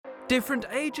Different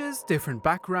ages, different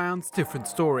backgrounds, different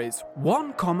stories.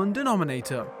 One common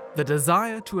denominator: the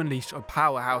desire to unleash a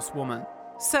powerhouse woman.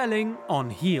 Selling on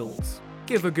heels.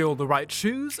 Give a girl the right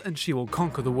shoes and she will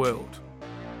conquer the world.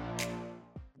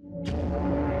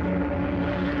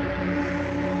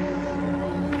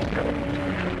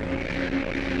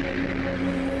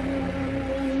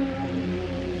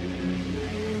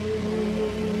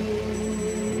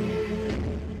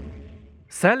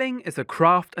 Selling is a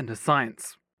craft and a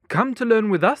science. Come to learn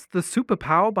with us the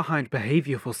superpower behind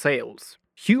behavior for sales.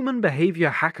 Human Behavior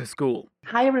Hacker School.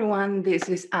 Hi everyone, this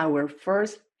is our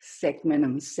first segment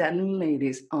on Selling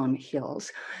Ladies on Heels.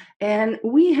 And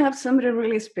we have somebody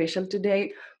really special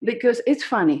today because it's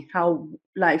funny how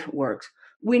life works.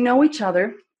 We know each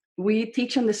other, we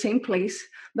teach in the same place,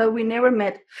 but we never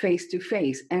met face to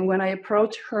face. And when I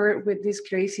approach her with this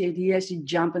crazy idea, she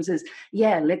jumps and says,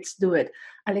 yeah, let's do it.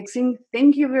 Alexine,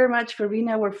 thank you very much for being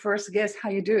our first guest. How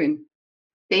you doing?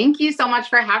 Thank you so much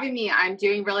for having me. I'm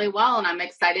doing really well, and I'm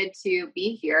excited to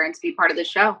be here and to be part of the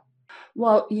show.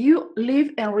 Well, you live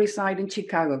and reside in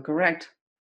Chicago, correct?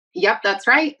 Yep, that's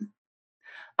right.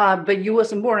 But you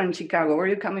wasn't born in Chicago. Where are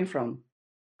you coming from?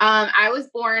 I was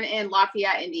born in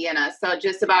Lafayette, Indiana, so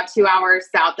just about 2 hours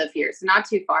south of here, so not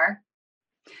too far.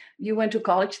 You went to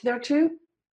college there too?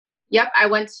 Yep, I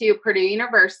went to Purdue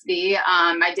University.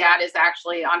 My dad is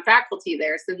actually on faculty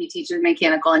there, so he teaches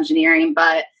mechanical engineering,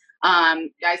 but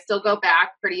I still go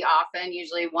back pretty often,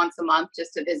 usually once a month,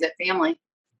 just to visit family.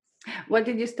 What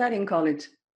did you study in college?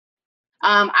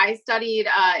 I studied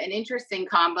an interesting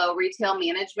combo, retail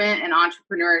management and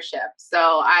entrepreneurship.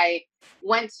 So I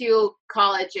went to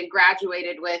college and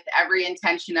graduated with every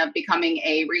intention of becoming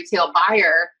a retail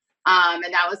buyer. And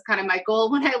that was kind of my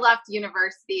goal when I left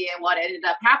university. And what ended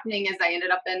up happening is I ended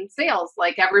up in sales,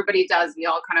 like everybody does. We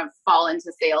all kind of fall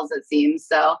into sales, it seems.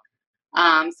 So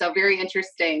very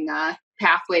interesting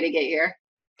pathway to get here.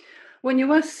 When you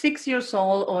were 6 years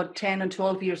old or 10 or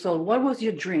 12 years old, what was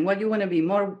your dream? What do you want to be?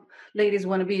 More ladies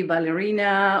want to be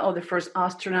ballerina or the first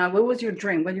astronaut. What was your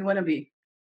dream? What do you want to be?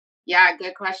 Yeah,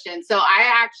 good question. So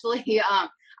I actually,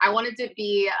 I wanted to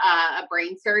be a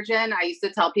brain surgeon. I used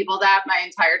to tell people that my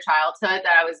entire childhood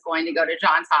that I was going to go to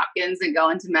Johns Hopkins and go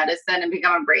into medicine and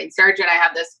become a brain surgeon. I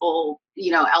had this whole,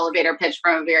 elevator pitch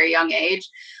from a very young age.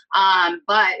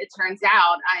 But it turns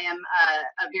out I am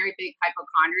a very big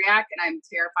hypochondriac and I'm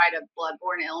terrified of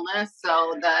bloodborne illness.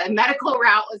 So the medical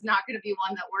route was not going to be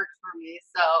one that worked for me.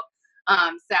 So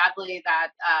sadly, that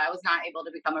I was not able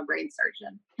to become a brain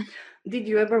surgeon. Did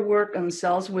you ever work on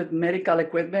cells with medical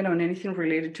equipment or anything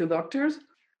related to doctors?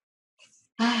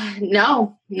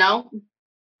 No.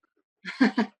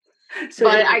 So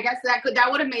but I guess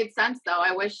that would have made sense, though.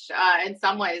 I wish in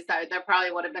some ways that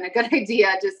probably would have been a good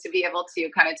idea just to be able to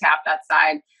kind of tap that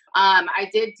side. I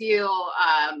did do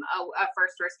a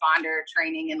first responder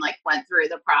training and went through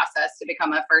the process to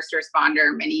become a first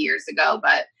responder many years ago,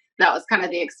 but that was kind of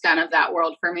the extent of that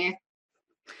world for me.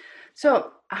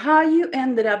 So how you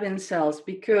ended up in sales?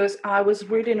 Because I was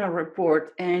reading a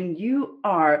report and you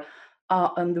are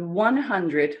on the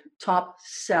 100 top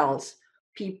sales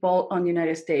people on the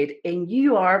United States, and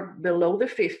you are below the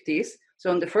 50s.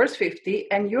 So in the first 50,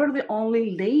 and you're the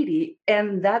only lady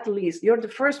in that list. You're the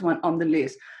first one on the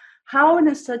list. How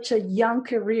in such a young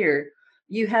career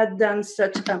you had done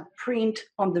such a print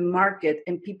on the market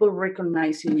and people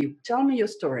recognizing you? Tell me your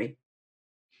story.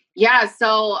 Yeah,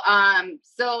 so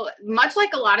much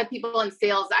like a lot of people in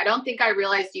sales, I don't think I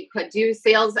realized you could do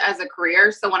sales as a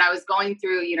career. So when I was going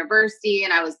through university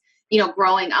and I was,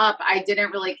 growing up, I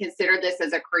didn't really consider this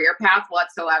as a career path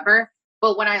whatsoever.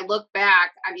 But when I look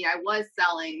back, I was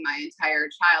selling my entire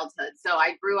childhood. So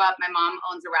I grew up, my mom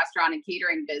owns a restaurant and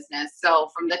catering business. So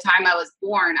from the time I was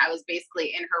born, I was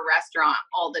basically in her restaurant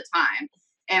all the time.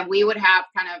 And we would have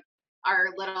kind of our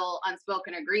little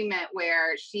unspoken agreement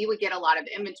where she would get a lot of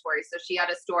inventory. So she had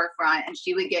a storefront and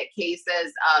she would get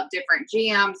cases of different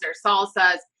jams or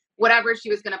salsas, whatever she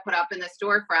was going to put up in the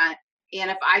storefront. And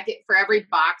if I get, for every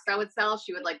box I would sell,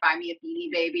 she would buy me a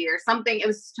Beanie Baby or something. It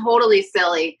was totally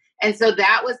silly. And so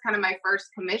that was kind of my first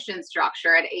commission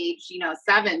structure at age,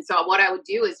 7. So what I would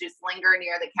do is just linger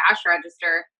near the cash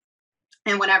register.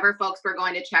 And whenever folks were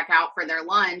going to check out for their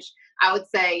lunch, I would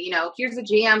say, here's a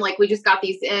jam. We just got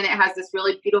these in. It has this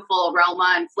really beautiful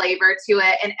aroma and flavor to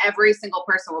it. And every single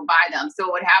person would buy them. So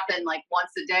it would happen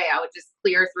once a day. I would just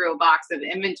clear through a box of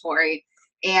inventory.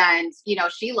 And,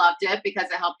 she loved it because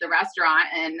it helped the restaurant.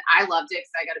 And I loved it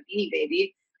because I got a Beanie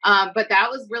Baby. But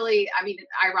that was really,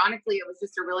 ironically, it was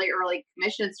just a really early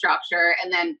commission structure.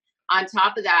 And then on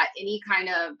top of that, any kind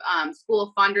of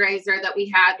school fundraiser that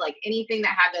we had, anything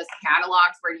that had those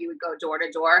catalogs where you would go door to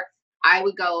door, I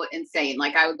would go insane.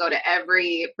 Like I would go to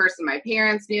every person my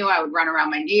parents knew. I would run around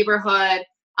my neighborhood.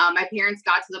 My parents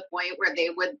got to the point where they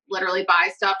would literally buy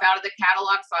stuff out of the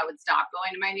catalog, so I would stop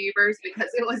going to my neighbors because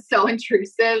it was so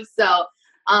intrusive. So,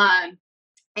 um,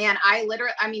 and I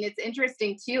mean, it's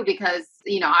interesting too because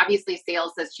obviously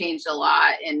sales has changed a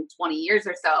lot in 20 years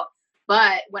or so.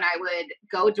 But when I would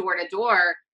go door to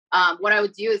door, what I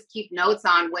would do is keep notes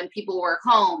on when people were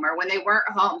home or when they weren't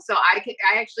home. So I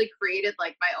actually created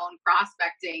like my own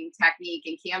prospecting technique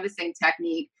and canvassing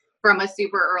technique from a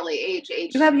super early age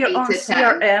You have your 8 own to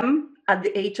 10. CRM at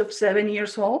the age of 7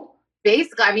 years old?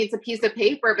 Basically, I mean, it's a piece of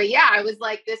paper, but yeah, I was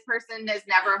like, this person is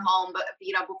never home, but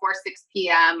before 6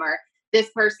 p.m. or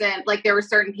this person, like there were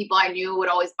certain people I knew would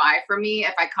always buy from me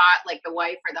if I caught like the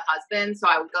wife or the husband. So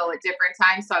I would go at different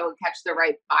times so I would catch the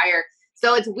right buyer.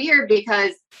 So it's weird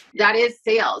because that is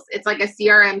sales. It's like a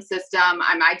CRM system.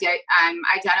 I'm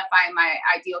identifying my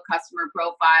ideal customer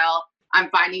profile.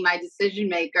 I'm finding my decision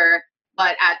maker,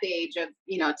 but at the age of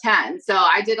 10. So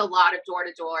I did a lot of door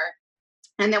to door.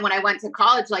 And then when I went to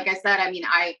college, like I said, I mean,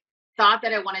 I thought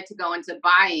that I wanted to go into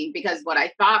buying because what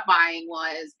I thought buying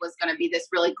was going to be this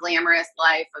really glamorous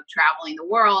life of traveling the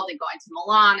world and going to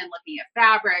Milan and looking at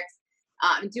fabrics,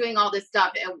 doing all this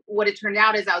stuff. And what it turned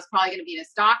out is I was probably going to be in a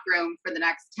stockroom for the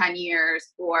next 10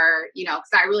 years or, because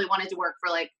I really wanted to work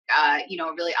for like, a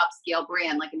really upscale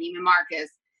brand like a Neiman Marcus.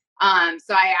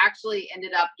 So I actually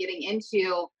ended up getting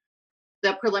into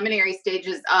the preliminary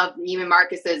stages of Neiman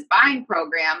Marcus's buying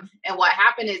program. And what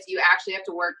happened is you actually have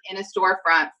to work in a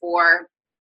storefront for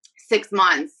 6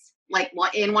 months, like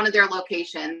in one of their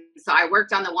locations. So I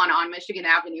worked on the one on Michigan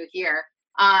Avenue here.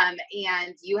 And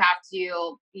you have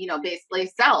to,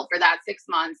 basically sell for that 6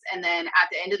 months. And then at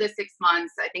the end of the 6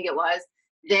 months, I think it was,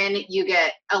 then you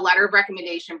get a letter of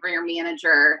recommendation for your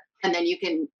manager. And then you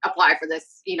can apply for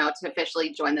this, to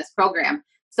officially join this program.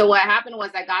 So what happened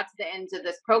was I got to the end of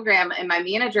this program and my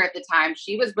manager at the time,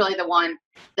 she was really the one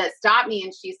that stopped me.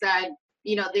 And she said,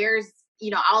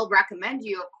 I'll recommend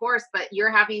you, of course, but you're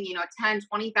having,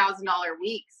 $10,000-$20,000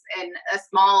 weeks in a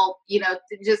small,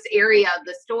 just area of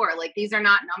the store. Like these are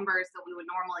not numbers that we would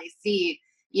normally see,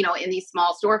 in these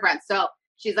small storefronts. So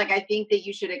she's like, I think that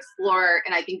you should explore.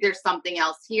 And I think there's something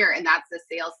else here. And that's the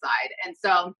sales side. And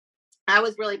so I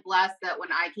was really blessed that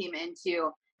when I came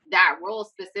into that role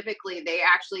specifically, they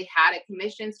actually had a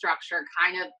commission structure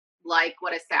kind of like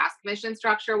what a SaaS commission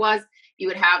structure was. You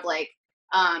would have like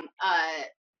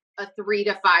a 3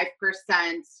 to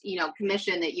 5%,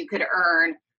 commission that you could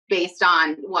earn based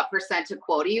on what percent to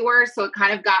quota you were. So it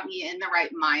kind of got me in the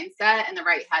right mindset and the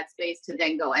right headspace to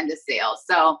then go into sales.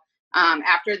 So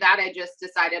after that, I just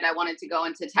decided I wanted to go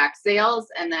into tech sales.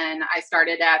 And then I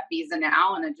started at Visa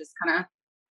Now and it just kind of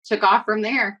took off from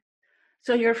there.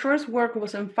 So your first work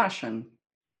was in fashion?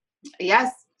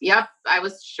 Yes. Yep. I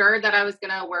was sure that I was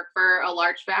going to work for a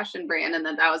large fashion brand and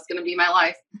that was going to be my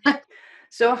life.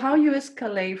 So how you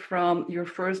escalate from your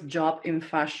first job in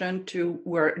fashion to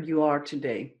where you are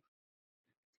today?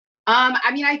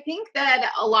 I mean, I think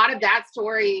that a lot of that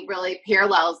story really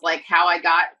parallels like how I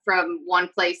got from one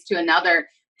place to another.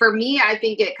 For me, I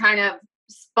think it kind of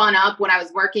spun up when I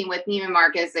was working with Neiman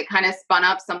Marcus. It kind of spun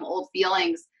up some old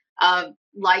feelings of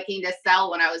liking to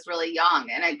sell when I was really young,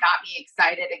 and it got me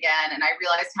excited again. And I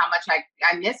realized how much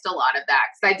I missed a lot of that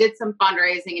because I did some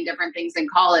fundraising and different things in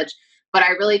college, but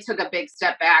I really took a big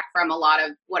step back from a lot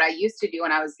of what I used to do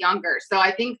when I was younger. So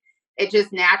I think it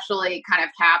just naturally kind of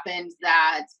happened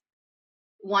that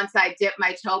once I dipped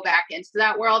my toe back into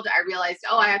that world, I realized,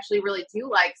 I actually really do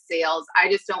like sales. I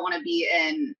just don't want to be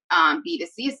in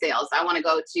B2C sales. I want to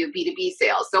go to B2B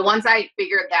sales. So once I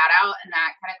figured that out and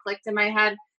that kind of clicked in my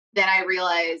head, then I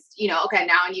realized, okay,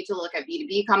 now I need to look at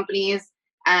B2B companies.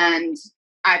 And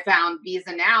I found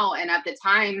Visa Now. And at the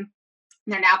time,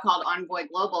 they're now called Envoy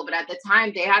Global, but at the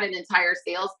time they had an entire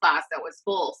sales class that was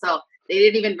full. So they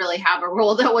didn't even really have a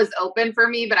role that was open for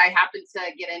me, but I happened to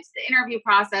get into the interview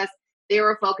process. They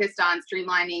were focused on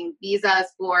streamlining visas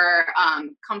for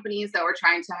companies that were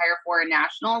trying to hire foreign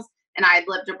nationals. And I had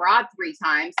lived abroad 3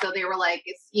 times. So they were like,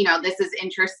 this is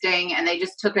interesting. And they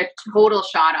just took a total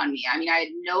shot on me. I mean, I had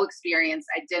no experience.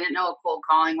 I didn't know what cold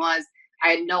calling was. I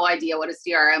had no idea what a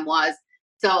CRM was.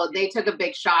 So they took a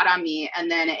big shot on me,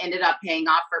 and then it ended up paying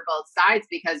off for both sides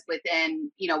because within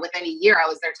a year, I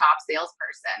was their top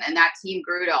salesperson, and that team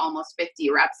grew to almost 50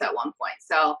 reps at one point.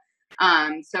 So,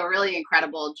 so really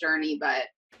incredible journey, but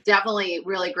definitely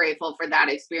really grateful for that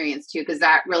experience too, because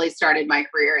that really started my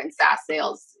career in SaaS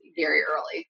sales very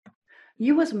early.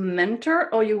 You was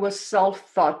mentor or you was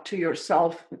self-taught to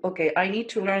yourself, okay, I need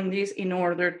to learn this in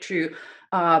order to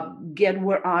get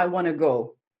where I want to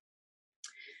go?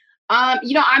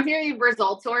 I'm very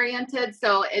results oriented.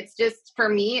 So it's just, for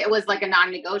me, it was like a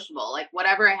non-negotiable, like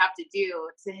whatever I have to do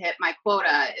to hit my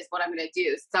quota is what I'm going to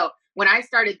do. So when I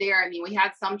started there, I mean, we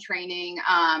had some training,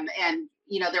 and,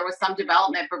 there was some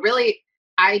development, but really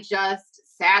I just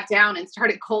sat down and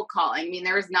started cold calling. I mean,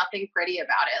 there was nothing pretty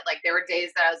about it. Like there were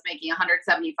days that I was making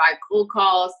 175 cold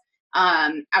calls.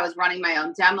 I was running my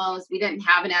own demos. We didn't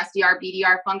have an SDR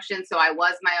BDR function. So I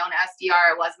was my own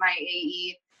SDR. I was my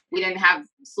AE. We didn't have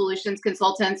solutions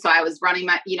consultants. So I was running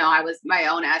I was my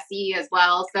own SE as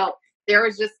well. So there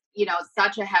was just,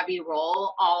 such a heavy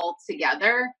role all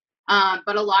together.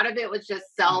 But a lot of it was just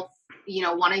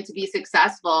wanting to be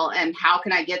successful and how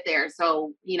can I get there?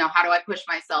 So, how do I push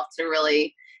myself to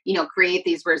really, create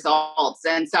these results?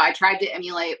 And so I tried to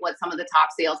emulate what some of the top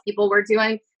salespeople were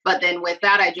doing. But then with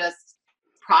that, I just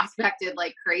prospected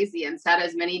like crazy and set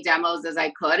as many demos as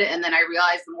I could. And then I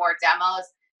realized the more demos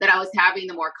that I was having,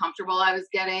 the more comfortable I was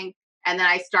getting. And then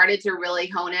I started to really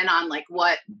hone in on like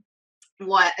what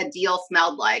a deal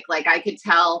smelled like. Like I could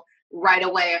tell right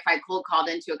away if I cold called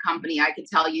into a company, I could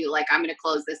tell you like, I'm going to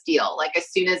close this deal. Like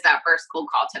as soon as that first cold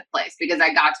call took place, because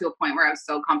I got to a point where I was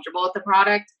so comfortable with the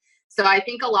product. So I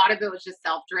think a lot of it was just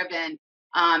self-driven,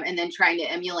 and then trying to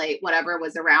emulate whatever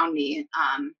was around me.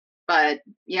 But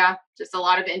yeah, just a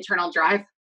lot of internal drive.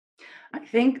 I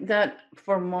think that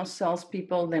for most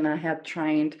salespeople that I have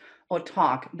trained or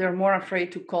talk, they're more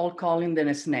afraid to cold calling than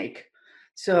a snake.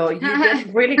 So you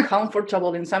get really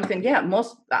comfortable in something. Yeah,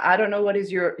 I don't know what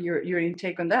is your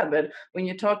intake on that, but when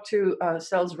you talk to a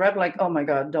sales rep, like, oh my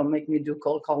God, don't make me do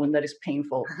cold calling. That is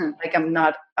painful. Like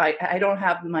I don't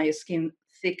have my skin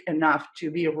thick enough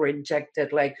to be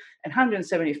rejected. Like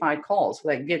 175 calls,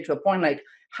 like get to a point like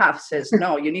half says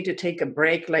no, you need to take a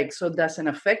break, like so it doesn't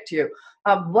affect you.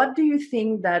 What do you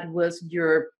think that was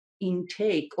your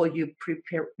intake or your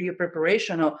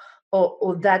preparation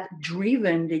or that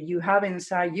driven that you have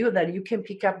inside you that you can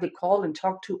pick up the call and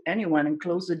talk to anyone and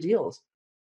close the deals?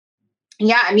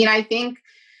 Yeah, I mean, I think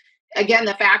again,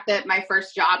 the fact that my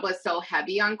first job was so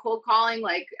heavy on cold calling,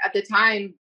 like at the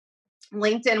time,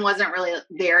 LinkedIn wasn't really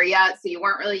there yet. So you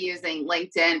weren't really using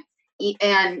LinkedIn.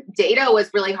 And data was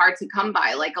really hard to come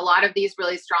by. Like a lot of these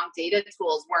really strong data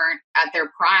tools weren't at their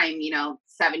prime,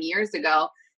 7 years ago.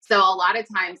 So a lot of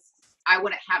times I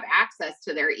wouldn't have access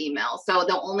to their email. So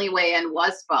the only way in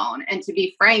was phone. And to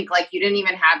be frank, like you didn't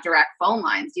even have direct phone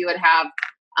lines. You would have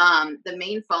the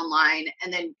main phone line.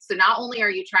 And then, so not only are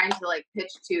you trying to like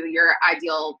pitch to your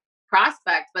ideal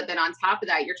prospect, but then on top of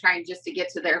that, you're trying just to get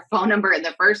to their phone number in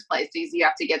the first place because you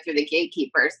have to get through the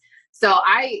gatekeepers. So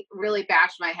I really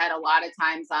bashed my head a lot of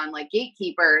times on like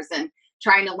gatekeepers and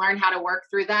trying to learn how to work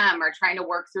through them or trying to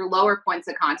work through lower points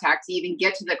of contact to even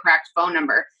get to the correct phone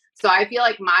number. So I feel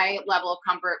like my level of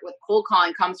comfort with cold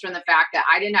calling comes from the fact that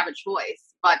I didn't have a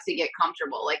choice but to get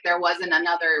comfortable. Like there wasn't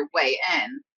another way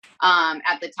in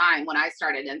at the time when I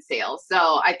started in sales.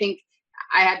 So I think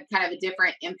I had kind of a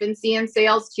different infancy in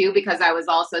sales too, because I was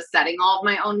also setting all of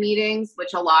my own meetings,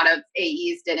 which a lot of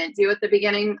AEs didn't do at the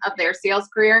beginning of their sales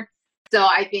career. So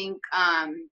I think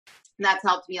that's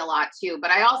helped me a lot too.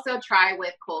 But I also try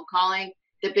with cold calling.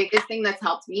 The biggest thing that's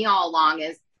helped me all along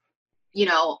is,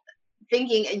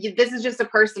 thinking this is just a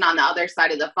person on the other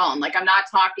side of the phone. Like I'm not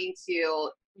talking to,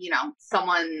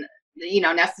 someone,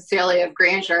 necessarily of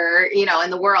grandeur, in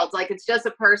the world. Like it's just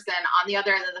a person on the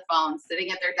other end of the phone sitting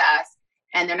at their desk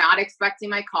and they're not expecting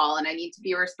my call. And I need to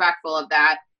be respectful of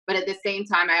that. But at the same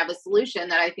time, I have a solution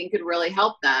that I think could really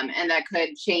help them and that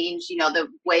could change, the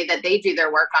way that they do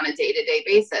their work on a day-to-day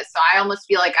basis. So I almost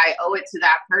feel like I owe it to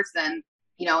that person,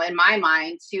 in my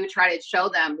mind, to try to show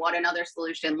them what another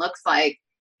solution looks like.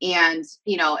 And,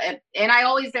 and I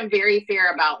always am very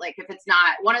fair about like, if it's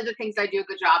not, one of the things I do a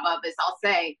good job of is I'll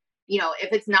say,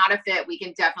 if it's not a fit, we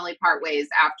can definitely part ways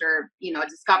after, a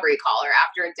discovery call or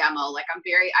after a demo. Like I'm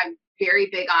very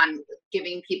big on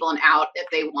giving people an out if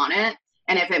they want it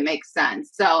and if it makes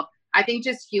sense. So I think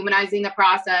just humanizing the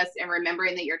process and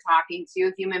remembering that you're talking to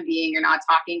a human being, you're not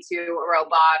talking to a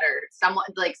robot or someone.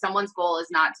 Like someone's goal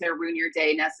is not to ruin your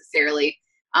day necessarily,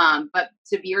 but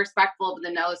to be respectful of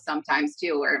the no's sometimes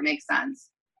too, where it makes sense.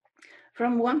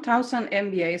 From 1,000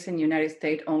 MBAs in the United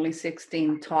States, only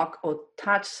 16 talk or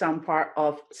touch some part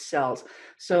of sales.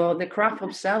 So the craft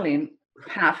of selling,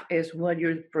 half is what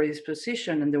your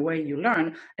predisposition and the way you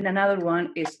learn, and another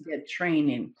one is the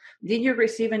training. Did you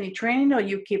receive any training, or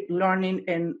you keep learning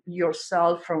in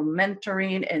yourself from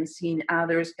mentoring and seeing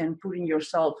others and putting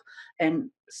yourself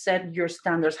and set your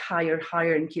standards higher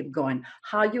and keep going?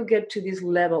 How you get to this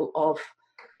level of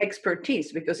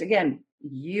expertise? Because again,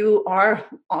 you are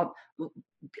on,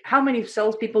 how many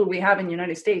salespeople we have in the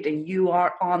United States, and you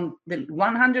are on the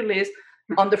 100 list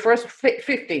on the first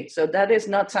 50. So that is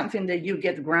not something that you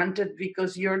get granted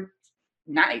because you're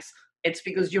nice. It's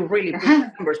because you really put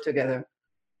the numbers together.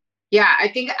 Yeah, I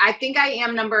think I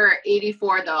am number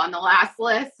 84 though on the last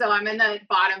list. So I'm in the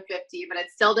bottom 50, but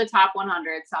it's still the top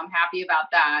 100. So I'm happy about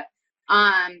that.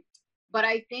 But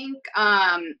I think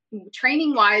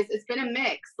training wise, it's been a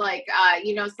mix. Like,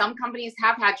 some companies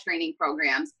have had training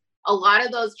programs. A lot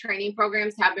of those training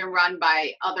programs have been run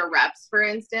by other reps, for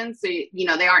instance. So,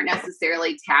 they aren't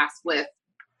necessarily tasked with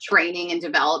training and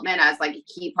development as like a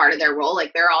key part of their role.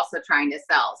 Like they're also trying to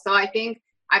sell. So I think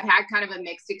I've had kind of a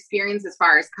mixed experience as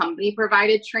far as company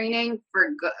provided training for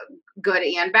good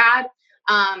and bad.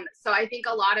 So I think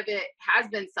a lot of it has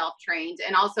been self-trained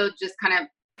and also just kind of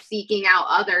seeking out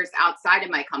others outside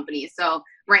of my company. So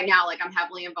right now, like I'm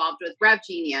heavily involved with Rev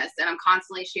Genius and I'm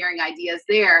constantly sharing ideas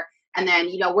there. And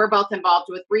then, we're both involved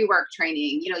with rework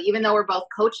training. Even though we're both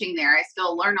coaching there, I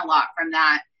still learn a lot from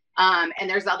that. And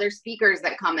there's other speakers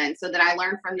that come in so that I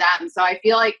learn from them. So I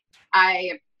feel like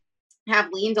I have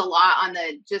leaned a lot on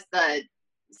the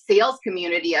sales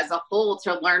community as a whole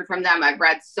to learn from them. I've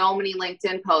read so many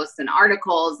LinkedIn posts and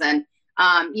articles and,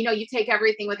 you take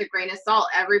everything with a grain of salt.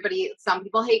 Some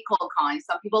people hate cold calling.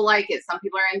 Some people like it. Some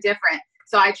people are indifferent.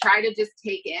 So I try to just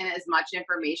take in as much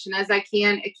information as I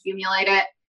can, accumulate it,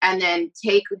 and then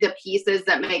take the pieces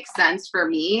that make sense for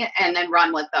me and then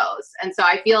run with those. And so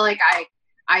I feel like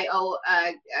I owe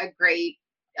a great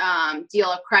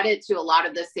deal of credit to a lot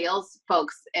of the sales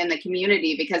folks in the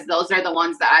community because those are the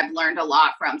ones that I've learned a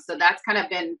lot from. So that's kind of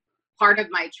been part of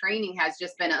my training, has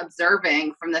just been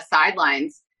observing from the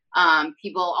sidelines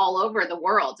people all over the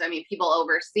world. I mean, people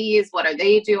overseas, what are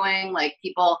they doing? Like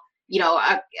people,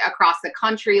 across the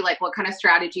country, like what kind of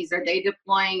strategies are they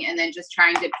deploying? And then just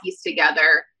trying to piece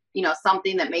together,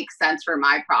 something that makes sense for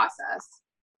my process.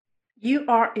 You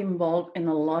are involved in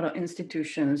a lot of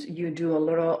institutions. You do a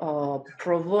lot of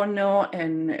pro bono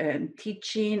and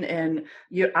teaching, and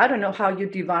I don't know how you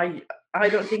divide. I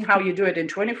don't think how you do it in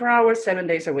 24 hours, 7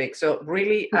 days a week. So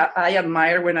really, I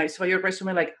admire when I saw your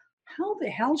resume, like, how the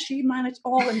hell she managed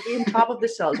all and be on top of the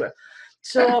sales rep.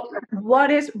 So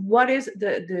what is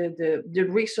the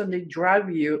reason they drive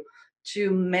you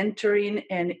to mentoring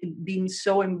and being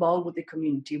so involved with the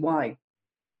community? Why?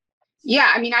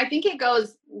 Yeah, I mean, I think it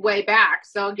goes way back.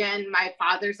 So again, my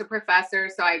father's a professor,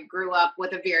 so I grew up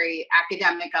with a very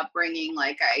academic upbringing.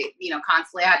 Like I,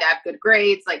 constantly had to have good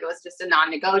grades. Like it was just a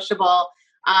non-negotiable.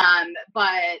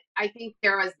 But I think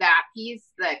there was that piece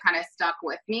that kind of stuck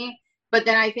with me. But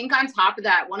then I think on top of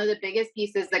that, one of the biggest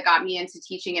pieces that got me into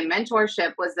teaching and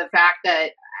mentorship was the fact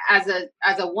that as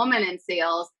a woman in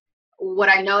sales, what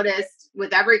I noticed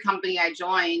with every company I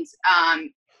joined,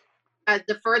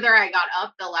 the further I got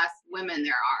up, the less women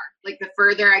there are. Like the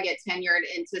further I get tenured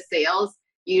into sales,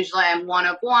 usually I'm one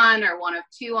of one or one of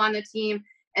two on the team.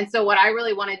 And so what I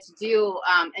really wanted to do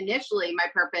initially, my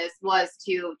purpose was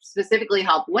to specifically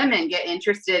help women get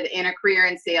interested in a career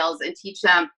in sales and teach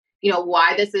them,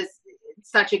 why this is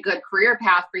such a good career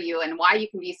path for you and why you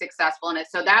can be successful in it.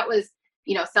 So that was,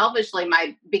 selfishly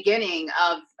my beginning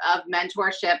of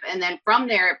mentorship. And then from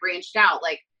there, it branched out.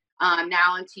 Like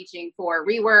now I'm teaching for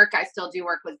Rework. I still do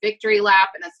work with Victory Lap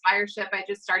and Aspireship. I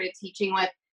just started teaching with,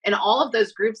 and all of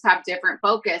those groups have different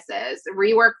focuses.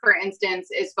 Rework, for instance,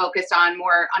 is focused on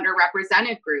more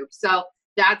underrepresented groups. So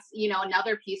that's,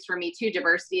 another piece for me too.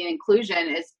 Diversity and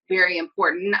inclusion is very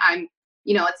important.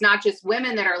 It's not just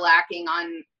women that are lacking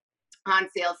on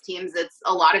sales teams. It's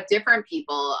a lot of different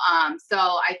people. So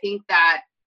I think that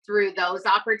through those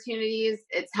opportunities,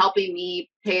 it's helping me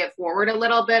pay it forward a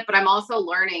little bit, but I'm also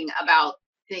learning about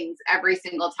things every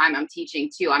single time I'm teaching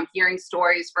too. I'm hearing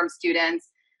stories from students,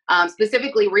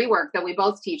 specifically Rework that we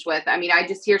both teach with. I mean, I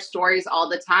just hear stories all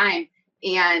the time,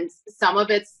 and some of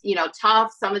it's,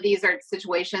 tough. Some of these are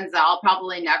situations that I'll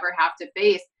probably never have to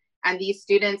face. And these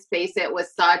students face it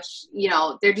with such,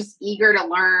 they're just eager to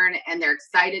learn and they're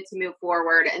excited to move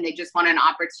forward and they just want an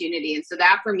opportunity. And so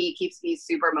that for me keeps me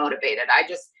super motivated. I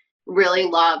just really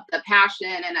love the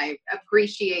passion and I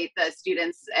appreciate the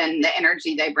students and the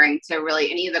energy they bring to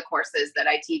really any of the courses that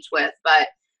I teach with. But,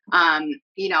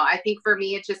 I think for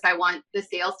me, it's just, I want the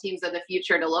sales teams of the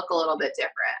future to look a little bit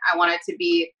different. I want it to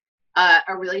be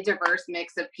a really diverse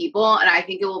mix of people. And I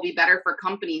think it will be better for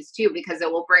companies too, because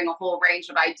it will bring a whole range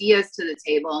of ideas to the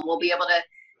table and we'll be able to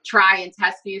try and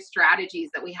test new strategies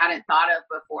that we hadn't thought of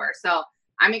before. So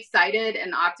I'm excited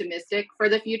and optimistic for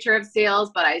the future of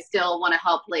sales, but I still want to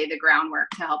help lay the groundwork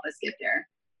to help us get there.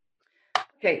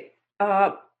 Okay.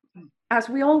 as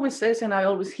we always says, and I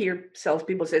always hear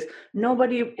salespeople says,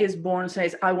 nobody is born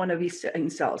says, I want to be in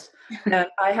sales. And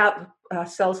I have a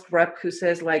sales rep who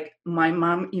says like, my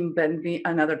mom invented me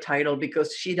another title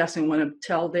because she doesn't want to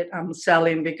tell that I'm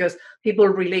selling, because people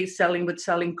relate selling with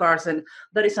selling cars. And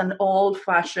that is an old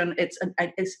fashioned,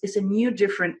 it's a new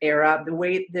different era. The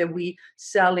way that we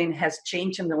selling has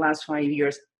changed in the last 5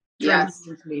 years Yes.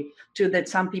 tremendously to that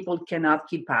some people cannot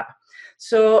keep up.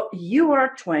 So you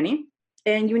are 20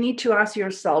 and you need to ask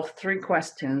yourself 3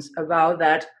 questions about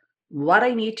that: what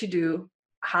I need to do,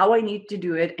 how I need to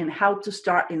do it, and how to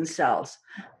start in sales.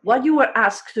 What you were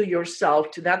asked to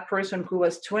yourself, to that person who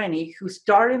was 20, who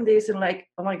started this and like,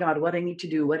 oh my God, what I need to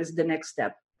do, what is the next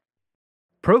step?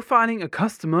 Profiling a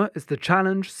customer is the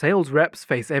challenge sales reps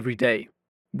face every day.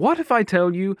 What if I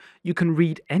tell you you can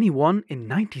read anyone in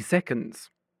 90 seconds?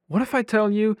 What if I tell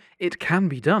you it can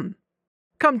be done?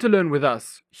 Come to learn with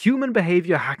us, Human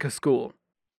Behavior Hacker School.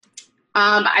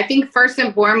 I think first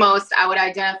and foremost, I would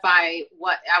identify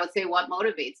what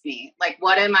motivates me. Like,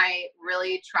 what am I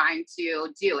really trying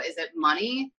to do? Is it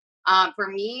money? For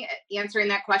me, answering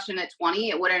that question at 20,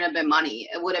 it wouldn't have been money.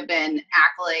 It would have been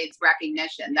accolades,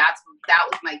 recognition. That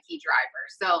was my key driver.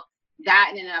 So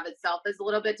that in and of itself is a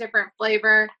little bit different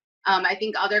flavor. I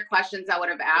think other questions I would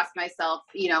have asked myself,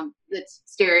 it's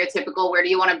stereotypical. Where do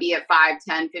you want to be at 5,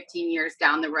 10, 15 years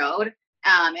down the road?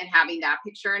 And having that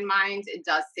picture in mind, it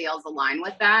does sales align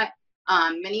with that.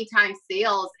 Many times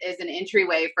sales is an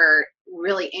entryway for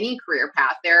really any career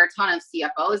path. There are a ton of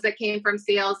CFOs that came from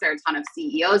sales. There are a ton of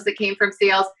CEOs that came from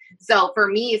sales. So for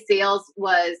me, sales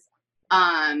was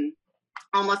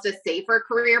almost a safer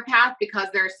career path because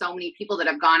there are so many people that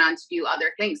have gone on to do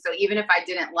other things. So even if I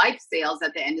didn't like sales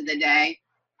at the end of the day,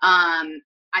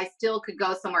 I still could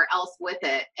go somewhere else with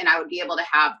it, and I would be able to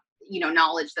have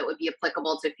knowledge that would be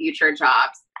applicable to future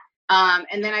jobs.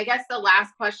 And then I guess the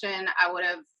last question I would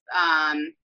have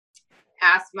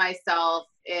asked myself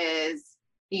is,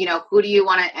 who do you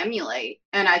want to emulate?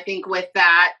 And I think with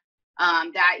that,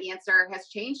 that answer has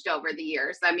changed over the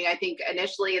years. I mean, I think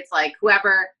initially it's like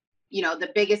whoever,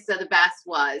 the biggest of the best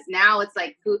was. Now it's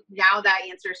like, now that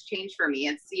answer's changed for me.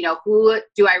 It's, who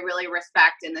do I really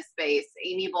respect in the space?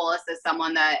 Amy Bolus is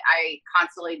someone that I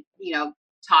constantly,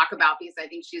 talk about because I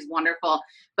think she's wonderful.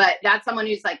 But that's someone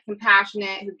who's like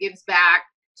compassionate, who gives back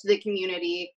to the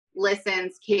community,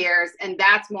 listens, cares. And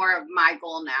that's more of my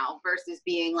goal now versus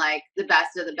being like the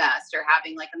best of the best or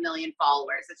having like 1 million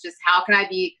followers. It's just, how can I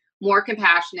be more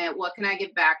compassionate? What can I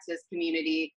give back to this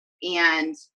community?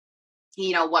 And,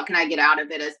 what can I get out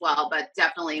of it as well? But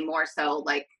definitely more so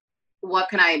like, what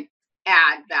can I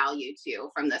add value to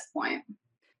from this point?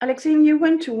 Alexine, you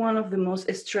went to one of the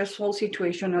most stressful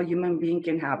situations a human being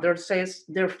can have. There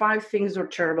are 5 things that are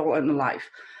terrible in life.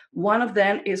 One of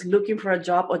them is looking for a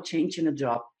job or changing a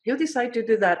job. You decide to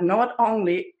do that not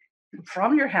only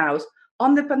from your house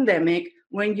on the pandemic,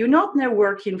 when you're not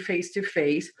networking face to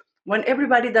face, when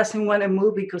everybody doesn't want to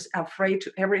move because afraid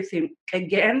to everything.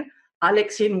 Again,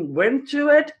 Alexine went to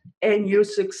it and you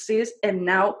succeed, and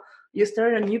now you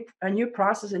start a new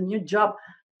process, a new job.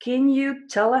 Can you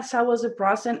tell us how was the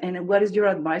process and what is your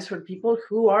advice for people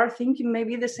who are thinking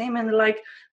maybe the same and like,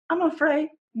 I'm afraid,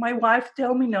 my wife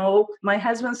tell me no, my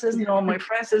husband says no, my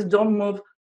friend says don't move.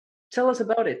 Tell us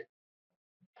about it.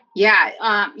 Yeah,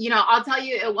 I'll tell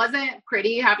you, it wasn't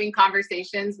pretty having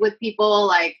conversations with people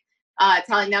like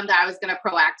telling them that I was going to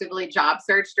proactively job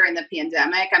search during the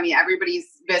pandemic. I mean,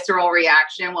 everybody's visceral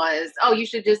reaction was, oh, you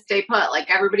should just stay put. Like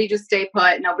everybody just stay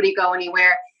put, nobody go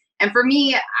anywhere. And for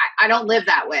me, I don't live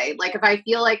that way. Like if I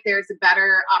feel like there's a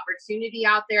better opportunity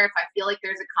out there, if I feel like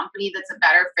there's a company that's a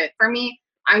better fit for me,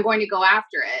 I'm going to go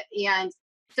after it. And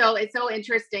so it's so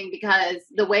interesting because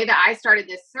the way that I started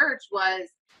this search was,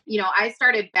 I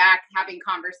started back having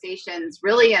conversations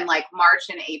really in like March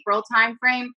and April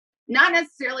timeframe, not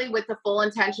necessarily with the full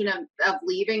intention of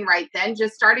leaving right then,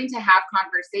 just starting to have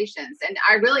conversations. And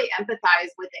I really empathize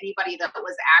with anybody that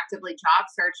was actively job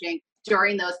searching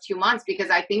during those 2 months, because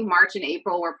I think March and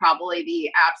April were probably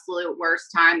the absolute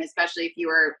worst time, especially if you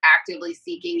were actively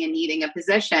seeking and needing a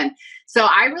position. So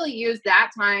I really used that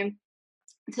time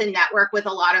to network with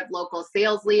a lot of local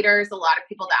sales leaders, a lot of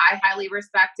people that I highly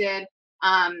respected.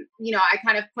 I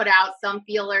kind of put out some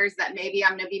feelers that maybe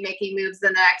I'm going to be making moves in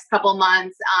the next couple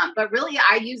months. But really,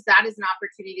 I use that as an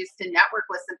opportunity just to network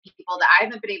with some people that I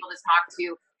haven't been able to talk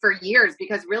to for years,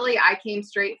 because really I came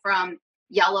straight from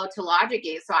Yellow to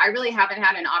Logicate. So I really haven't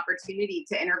had an opportunity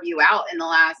to interview out in the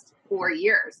last 4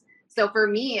 years. So for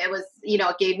me, it was,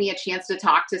 it gave me a chance to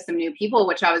talk to some new people,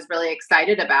 which I was really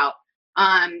excited about.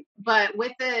 But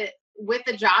with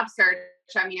the job search,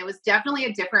 I mean, it was definitely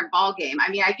a different ball game. I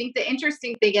mean, I think the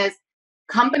interesting thing is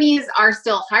companies are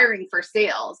still hiring for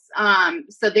sales.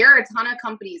 So there are a ton of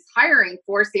companies hiring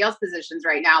for sales positions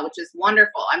right now, which is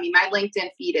wonderful. I mean, my LinkedIn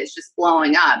feed is just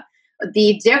blowing up.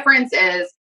 The difference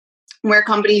is where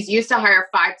companies used to hire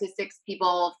 5 to 6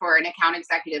 people for an account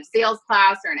executive sales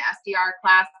class or an SDR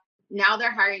class. Now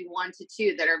they're hiring 1 to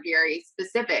 2 that are very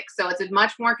specific. So it's a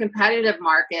much more competitive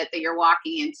market that you're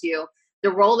walking into.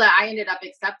 The role that I ended up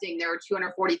accepting, there were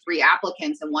 243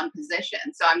 applicants in one position.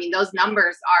 So, I mean, those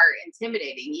numbers are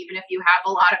intimidating. Even if you have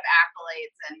a lot of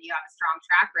accolades and you have a strong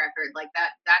track record, like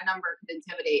that number could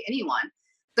intimidate anyone.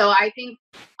 So I think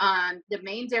the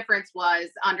main difference was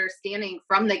understanding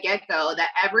from the get-go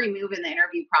that every move in the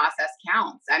interview process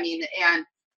counts. I mean, and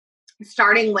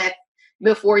starting with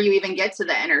before you even get to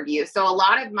the interview. So a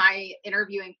lot of my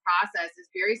interviewing process is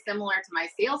very similar to my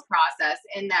sales process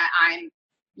in that I'm,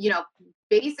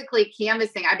 basically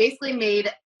canvassing. I basically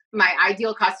made my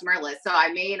ideal customer list. So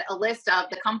I made a list of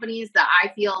the companies that I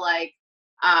feel like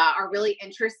are really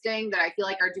interesting, that I feel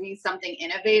like are doing something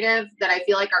innovative, that I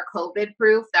feel like are COVID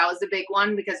proof. That was a big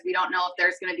one because we don't know if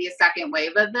there's going to be a second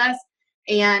wave of this.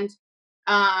 And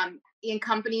in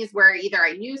companies where either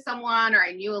I knew someone or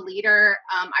I knew a leader,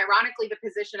 ironically, the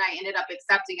position I ended up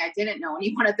accepting, I didn't know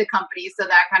anyone at the company. So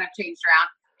that kind of changed around.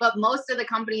 But most of the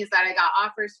companies that I got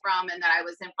offers from and that I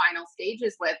was in final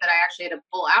stages with that I actually had to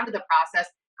pull out of the process,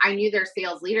 I knew their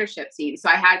sales leadership team. So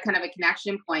I had kind of a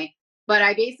connection point. But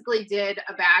I basically did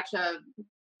a batch of,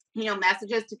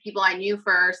 messages to people I knew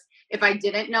first. If I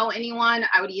didn't know anyone,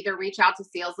 I would either reach out to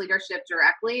sales leadership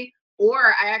directly,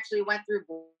 or I actually went through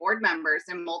board members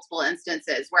in multiple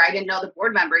instances where I didn't know the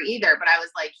board member either. But I was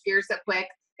like, here's a quick,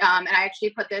 and I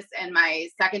actually put this in my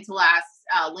second to last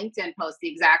LinkedIn post,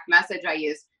 the exact message I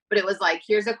used. But it was like,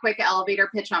 here's a quick elevator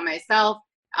pitch on myself.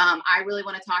 I really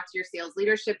want to talk to your sales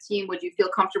leadership team. Would you feel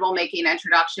comfortable making an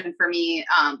introduction for me?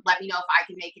 Let me know if I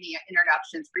can make any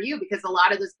introductions for you, because a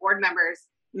lot of those board members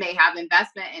may have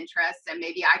investment interests and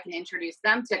maybe I can introduce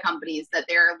them to companies that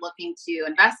they're looking to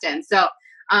invest in. So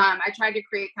I tried to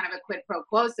create kind of a quid pro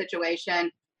quo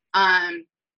situation.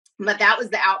 But that was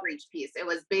the outreach piece. It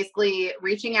was basically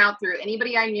reaching out through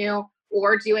anybody I knew,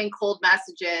 or doing cold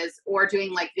messages, or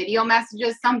doing like video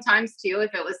messages sometimes too,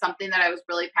 if it was something that I was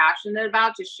really passionate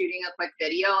about, just shooting a quick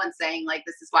video and saying like,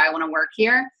 this is why I want to work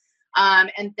here.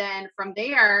 And then from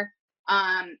there,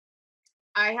 I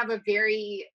have a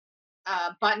very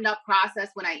buttoned up process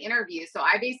when I interview. So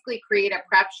I basically create a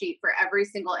prep sheet for every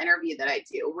single interview that I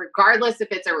do, regardless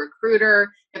if it's a recruiter,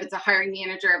 if it's a hiring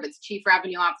manager, if it's chief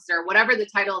revenue officer, whatever the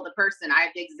title of the person, I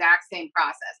have the exact same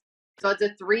process. So it's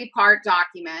a 3-part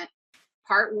document.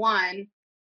 Part 1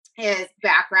 is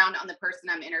background on the person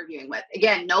I'm interviewing with.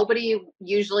 Again, nobody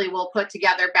usually will put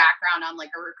together background on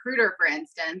like a recruiter, for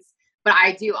instance, but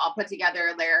I do. I'll put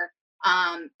together their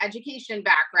education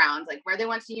background, like where they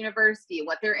went to university,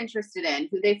 what they're interested in,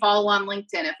 who they follow on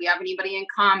LinkedIn, if we have anybody in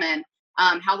common,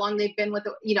 how long they've been with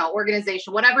the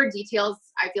organization, whatever details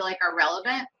I feel like are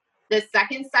relevant. The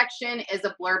second section is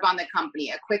a blurb on the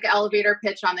company, a quick elevator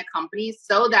pitch on the company,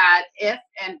 so that if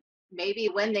and maybe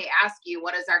when they ask you,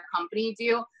 what does our company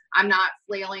do, I'm not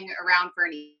flailing around for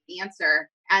an answer.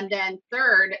 And then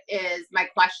third is my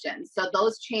questions. So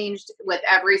those changed with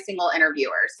every single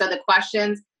interviewer. So the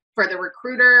questions for the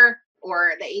recruiter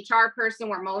or the HR person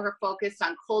were more focused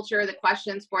on culture. The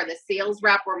questions for the sales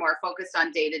rep were more focused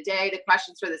on day-to-day. The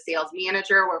questions for the sales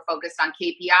manager were focused on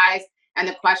KPIs. And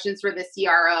the questions for the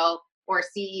CRO or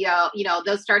CEO,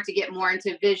 those start to get more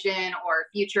into vision or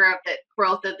future of the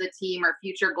growth of the team or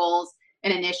future goals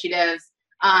and initiatives.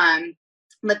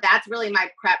 But that's really my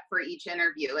prep for each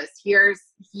interview is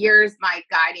here's my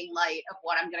guiding light of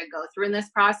what I'm going to go through in this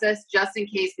process, just in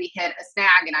case we hit a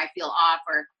snag and I feel off.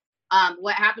 Or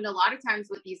what happened a lot of times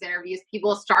with these interviews,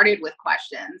 people started with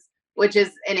questions, which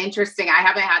is I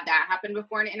haven't had that happen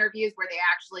before in interviews where they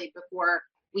actually, before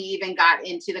we even got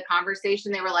into the conversation,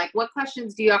 they were like, what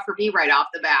questions do you have for me right off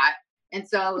the bat? And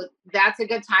so that's a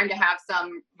good time to have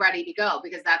some ready to go,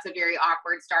 because that's a very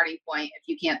awkward starting point if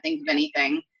you can't think of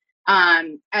anything.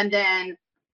 And then,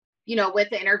 with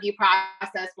the interview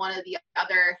process, one of the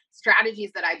other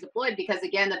strategies that I deployed, because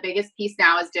again, the biggest piece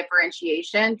now is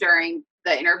differentiation during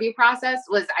the interview process,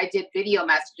 was I did video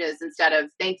messages instead of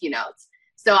thank you notes.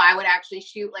 So I would actually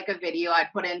shoot like a video.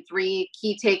 I'd put in 3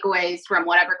 key takeaways from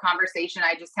whatever conversation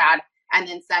I just had, and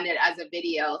then send it as a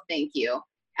video. Thank you.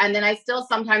 And then I still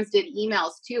sometimes did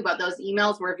emails too, but those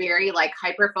emails were very like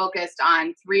hyper focused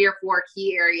on 3 or 4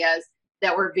 key areas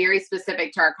that were very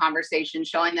specific to our conversation,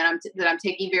 showing that I'm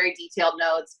taking very detailed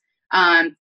notes.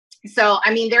 So,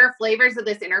 I mean, there are flavors of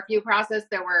this interview process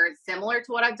that were similar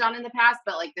to what I've done in the past,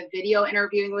 but like the video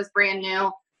interviewing was brand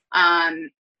new.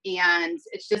 And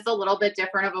it's just a little bit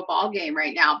different of a ball game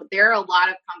right now, but there are a lot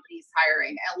of companies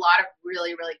hiring, a lot of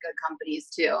really, really good companies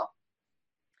too.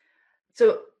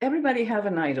 So everybody have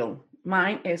an idol.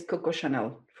 Mine is Coco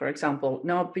Chanel, for example.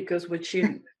 Not because what she,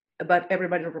 but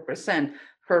everybody represent.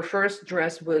 Her first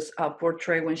dress was a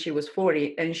portrait when she was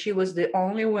 40, and she was the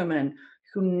only woman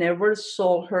who never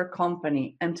sold her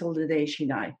company until the day she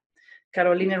died.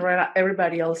 Carolina Herrera,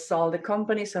 everybody else sold the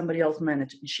company, somebody else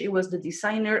managed. She was the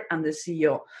designer and the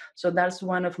CEO. So that's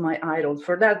one of my idols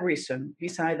for that reason.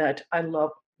 Besides that, I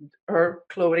love her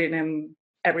clothing and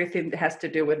everything that has to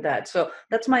do with that. So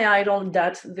that's my idol.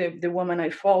 That's the woman I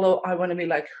follow. I want to be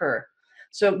like her.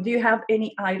 So do you have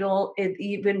any idol,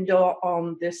 even though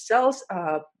on the sales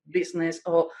business,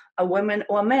 or a woman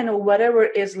or a man or whatever,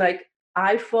 is like,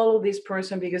 I follow this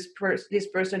person because this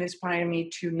person inspired me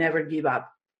to never give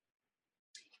up?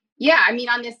 Yeah, I mean,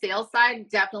 on the sales side,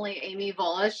 definitely Amy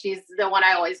Vola. She's the one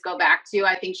I always go back to.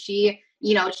 I think she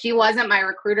wasn't my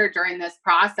recruiter during this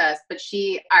process, but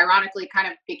she ironically kind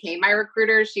of became my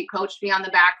recruiter. She coached me on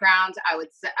the background. I would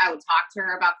talk to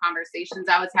her about conversations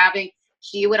I was having.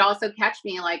 She would also catch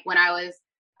me like when I was,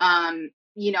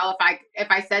 if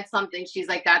I said something, she's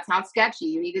like, that sounds sketchy.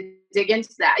 You need to dig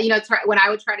into that. When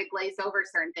I would try to glaze over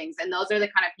certain things, and those are the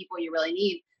kind of people you really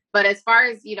need. But as far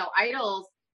as, idols,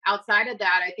 outside of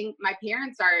that, I think my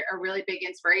parents are a really big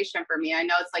inspiration for me. I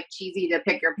know it's like cheesy to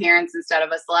pick your parents instead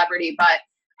of a celebrity, but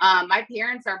my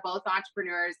parents are both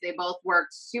entrepreneurs. They both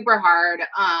worked super hard.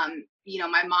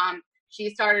 My mom, she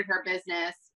started her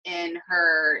business in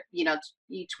her,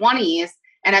 20s.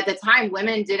 And at the time,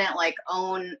 women didn't like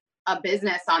own a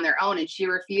business on their own. And she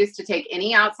refused to take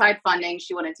any outside funding.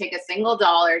 She wouldn't take a single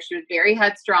dollar. She was very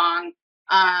headstrong.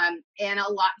 And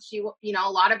a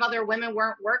lot of other women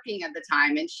weren't working at the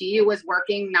time, and she was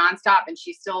working nonstop, and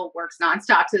she still works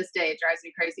nonstop to this day. It drives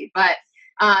me crazy. But,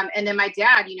 and then my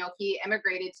dad, he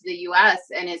immigrated to the US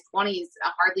in his 20s,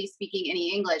 hardly speaking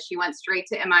any English. He went straight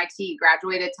to MIT,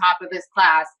 graduated top of his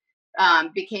class,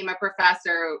 became a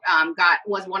professor,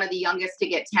 was one of the youngest to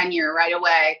get tenure right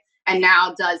away, and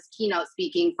now does keynote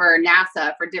speaking for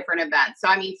NASA for different events. So,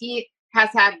 I mean, he has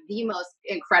had the most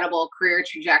incredible career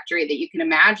trajectory that you can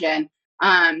imagine.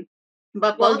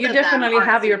 But well, you definitely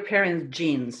have your parents'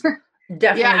 genes.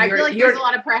 Definitely. Yeah, I feel like there's a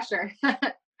lot of pressure.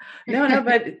 No,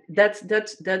 but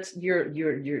that's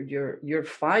your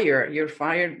fire. Your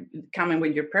fire coming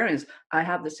with your parents. I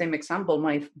have the same example.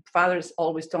 My father's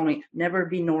always told me, never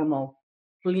be normal.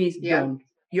 Please don't.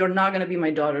 You're not going to be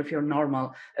my daughter if you're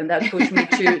normal. And that pushed me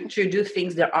to do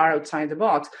things that are outside the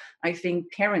box. I think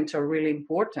parents are really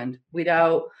important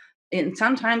and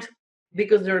sometimes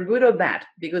because they're good or bad,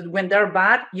 because when they're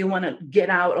bad, you want to get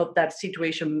out of that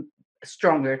situation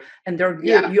stronger, and they're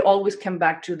good. You always come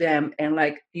back to them, and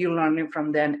like you learning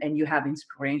from them, and you have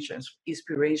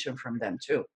inspiration from them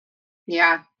too.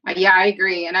 Yeah, I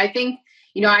agree. And I think,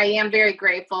 I am very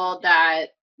grateful that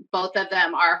both of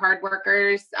them are hard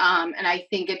workers. And I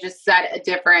think it just set a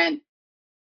different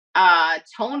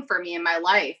tone for me in my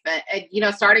life.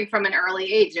 Starting from an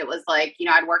early age, it was like,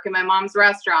 I'd work in my mom's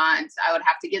restaurant. I would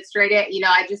have to get straight at,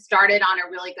 I just started on a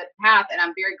really good path, and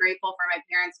I'm very grateful for my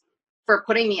parents for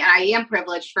putting me, and I am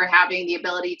privileged for having the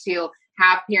ability to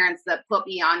have parents that put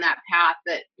me on that path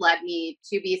that led me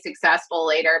to be successful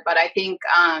later. But I think,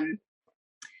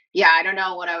 I don't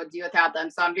know what I would do without them.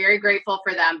 So I'm very grateful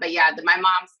for them. But my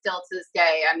mom still to this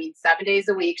day, 7 days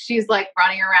a week, she's like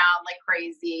running around like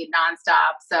crazy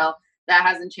nonstop. So that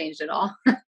hasn't changed at all.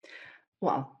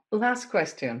 Well, last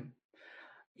question.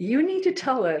 You need to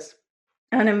tell us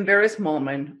an embarrassed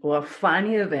moment or a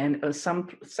funny event or some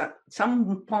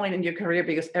point in your career,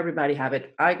 because everybody have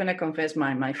it. I'm going to confess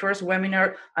my first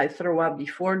webinar, I threw up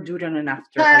before, during, and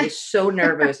after. I was so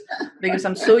nervous because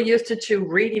I'm so used to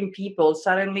reading people.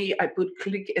 Suddenly I put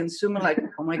click and Zoom, like,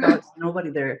 oh my God, nobody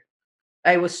there.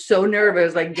 I was so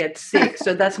nervous, like get sick.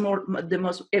 So that's the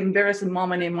most embarrassing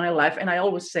moment in my life. And I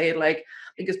always say it like,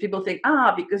 because people think,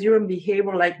 because you're in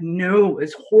behavior, like, no,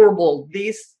 it's horrible.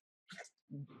 This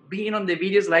being on the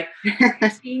videos, like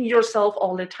seeing yourself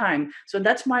all the time. So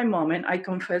that's my moment. I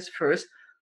confess first.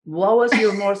 What was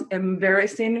your most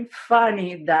embarrassing,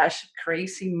 funny,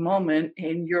 crazy moment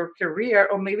in your career?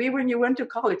 Or maybe when you went to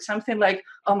college, something like,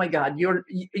 oh my God, you're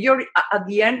at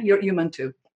the end, you're human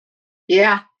too.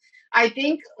 Yeah. I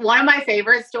think one of my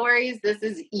favorite stories, this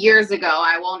is years ago,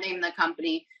 I won't name the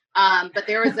company, but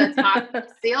there was a top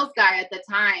sales guy at the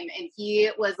time, and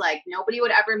he was like, nobody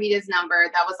would ever meet his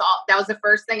number. That was the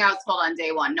first thing I was told on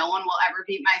day one. No one will ever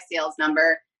beat my sales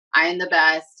number. I am the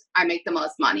best. I make the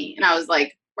most money. And I was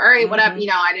like, all right, whatever.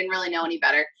 I didn't really know any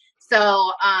better.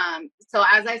 So so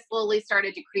as I slowly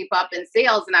started to creep up in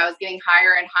sales and I was getting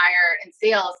higher and higher in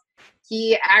sales,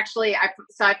 he actually,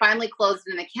 I finally closed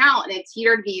an account and it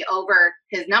teetered me over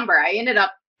his number. I ended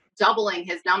up doubling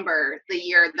his number the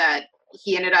year that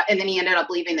he ended up, and then he ended up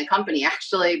leaving the company,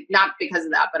 actually, not because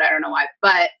of that, but I don't know why.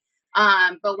 But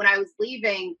when I was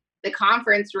leaving the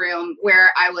conference room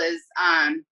where I was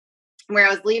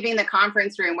leaving the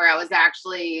conference room where I was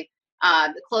actually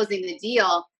closing the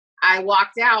deal, I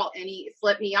walked out and he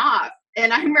flipped me off.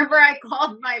 And I remember I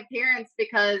called my parents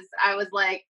because I was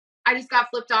like, I just got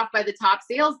flipped off by the top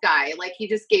sales guy. Like, he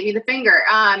just gave me the finger.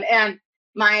 And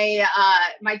my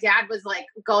dad was like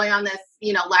going on this,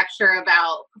 lecture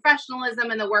about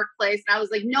professionalism in the workplace. And I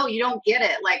was like, no, you don't get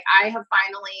it. Like, I have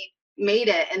finally made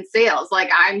it in sales. Like,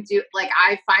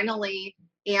 I finally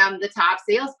am the top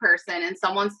salesperson and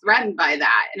someone's threatened by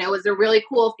that. And it was a really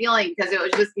cool feeling because it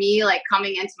was just me like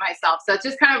coming into myself. So it's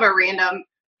just kind of a random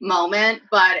moment,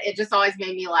 but it just always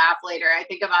made me laugh later. I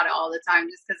think about it all the time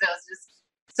just because it was just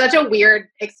such a weird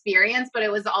experience, but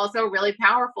it was also really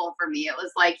powerful for me. It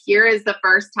was like, here is the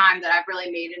first time that I've really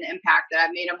made an impact, that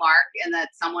I've made a mark, and that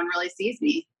someone really sees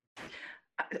me.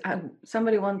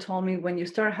 Somebody once told me, when you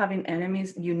start having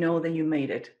enemies, you know that you made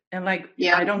it. And like,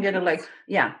 Yeah. I don't get it. Like,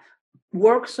 yeah,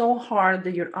 work so hard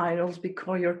that your idols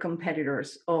become your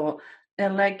competitors.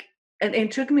 And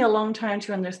it took me a long time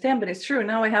to understand, but it's true.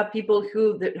 Now I have people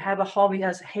that have a hobby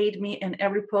as hate me, and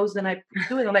every post that I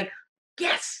do it, I'm like,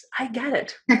 yes, I get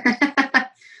it.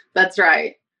 That's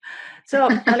right. So,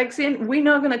 Alexine, we're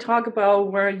not going to talk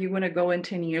about where you want to go in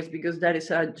 10 years because that is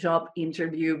a job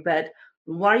interview, but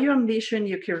what do you envision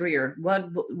your career?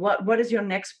 What is your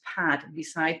next path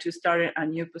besides to start a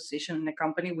new position in the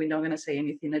company? We're not going to say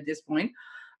anything at this point.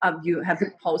 You have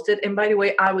posted, and by the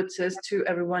way, I would say to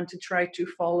everyone to try to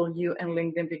follow you on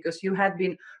LinkedIn, because you had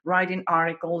been writing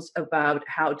articles about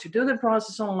how to do the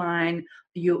process online.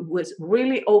 You was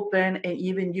really open, and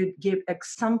even you give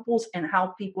examples and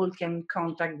how people can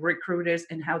contact recruiters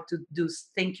and how to do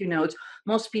thank you notes.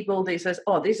 Most people, they says,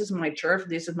 oh, this is my turf,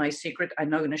 this is my secret,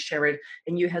 I'm not going to share it.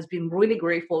 And you has been really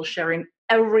grateful sharing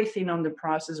everything on the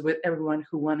process with everyone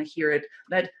who want to hear it.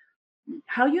 But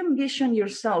how you envision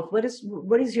yourself? What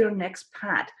is your next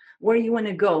path? Where you want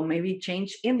to go? Maybe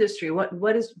change industry.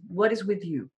 What is with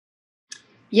you?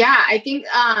 Yeah, I think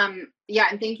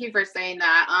and thank you for saying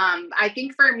that. I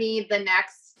think for me, the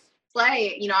next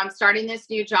play, I'm starting this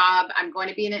new job. I'm going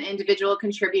to be in an individual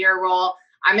contributor role.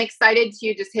 I'm excited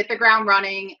to just hit the ground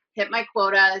running, hit my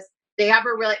quotas. They have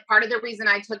part of the reason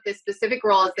I took this specific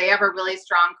role is they have a really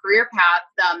strong career path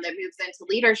that moves into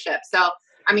leadership. So,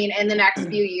 I mean, in the next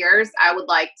few years, I would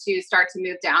like to start to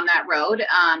move down that road.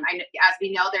 As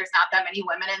we know, there's not that many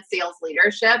women in sales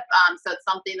leadership. So it's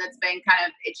something that's been kind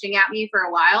of itching at me for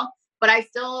a while. But I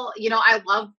still, I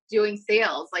love doing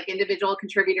sales, like individual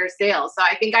contributor sales. So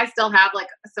I think I still have like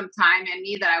some time in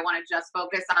me that I want to just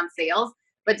focus on sales.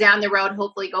 But down the road,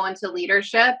 hopefully go into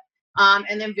leadership.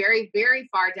 And then very, very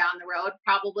far down the road,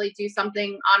 probably do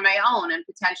something on my own and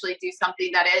potentially do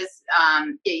something that is,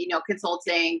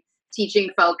 consulting, teaching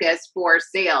focus for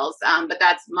sales. But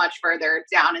that's much further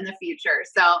down in the future.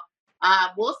 So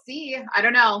we'll see. I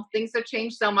don't know. Things have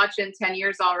changed so much in 10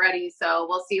 years already. So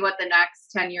we'll see what the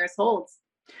next 10 years holds.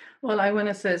 Well, I want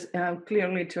to say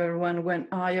clearly to everyone, when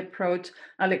I approached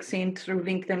Alexine through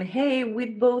LinkedIn, hey,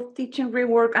 with both teach and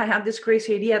rework, I have this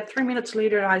crazy idea. 3 minutes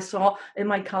later, I saw in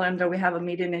my calendar, we have a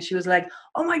meeting, and she was like,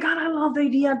 oh my God, I love the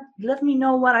idea. Let me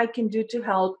know what I can do to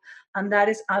help. And that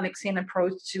is Alexine's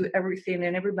approach to everything.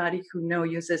 And everybody who knows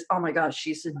you says, oh my gosh,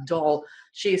 she's a doll.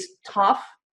 She's tough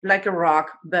like a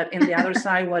rock, but in the other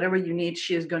side, whatever you need,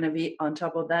 she's going to be on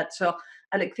top of that. So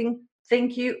Alexine,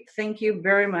 thank you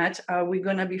very much. We're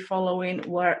going to be following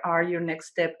what are your next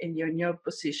step in your new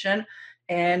position.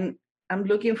 And I'm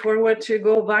looking forward to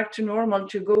go back to normal,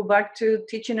 to go back to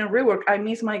teaching and rework. I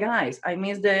miss my guys. I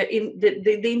miss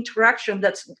the interaction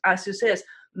that's, as you says,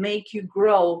 make you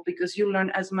grow, because you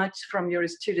learn as much from your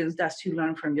students as you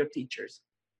learn from your teachers.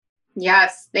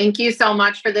 Yes. Thank you so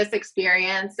much for this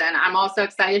experience. And I'm also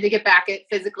excited to get back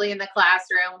physically in the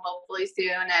classroom, hopefully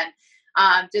soon.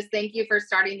 And just thank you for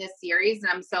starting this series.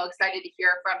 And I'm so excited to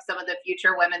hear from some of the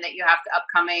future women that you have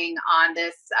upcoming on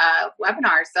this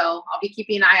webinar. So I'll be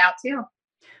keeping an eye out too.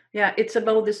 Yeah, it's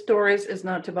about the stories. It's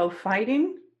not about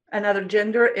fighting another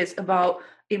gender. It's about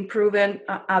improving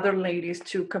other ladies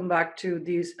to come back to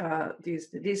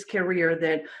this career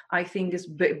that I think is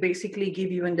basically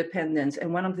give you independence.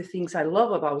 And one of the things I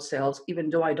love about sales, even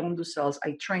though I don't do sales,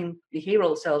 I train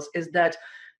behavioral sales, is that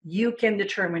you can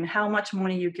determine how much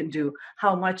money you can do,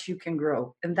 how much you can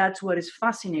grow. And that's what is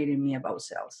fascinating me about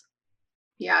sales.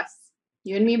 Yes,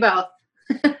 you and me both.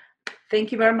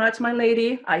 Thank you very much, my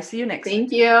lady. I see you next.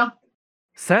 Thank you.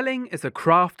 Selling is a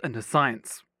craft and a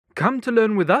science. Come to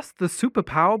learn with us the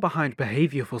superpower behind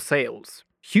behavior for sales.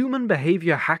 Human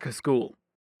Behavior Hacker School.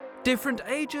 Different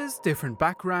ages, different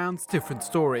backgrounds, different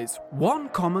stories. One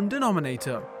common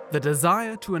denominator: the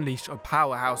desire to unleash a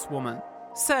powerhouse woman.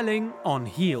 Selling on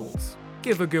heels.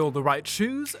 Give a girl the right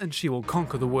shoes and she will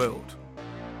conquer the world.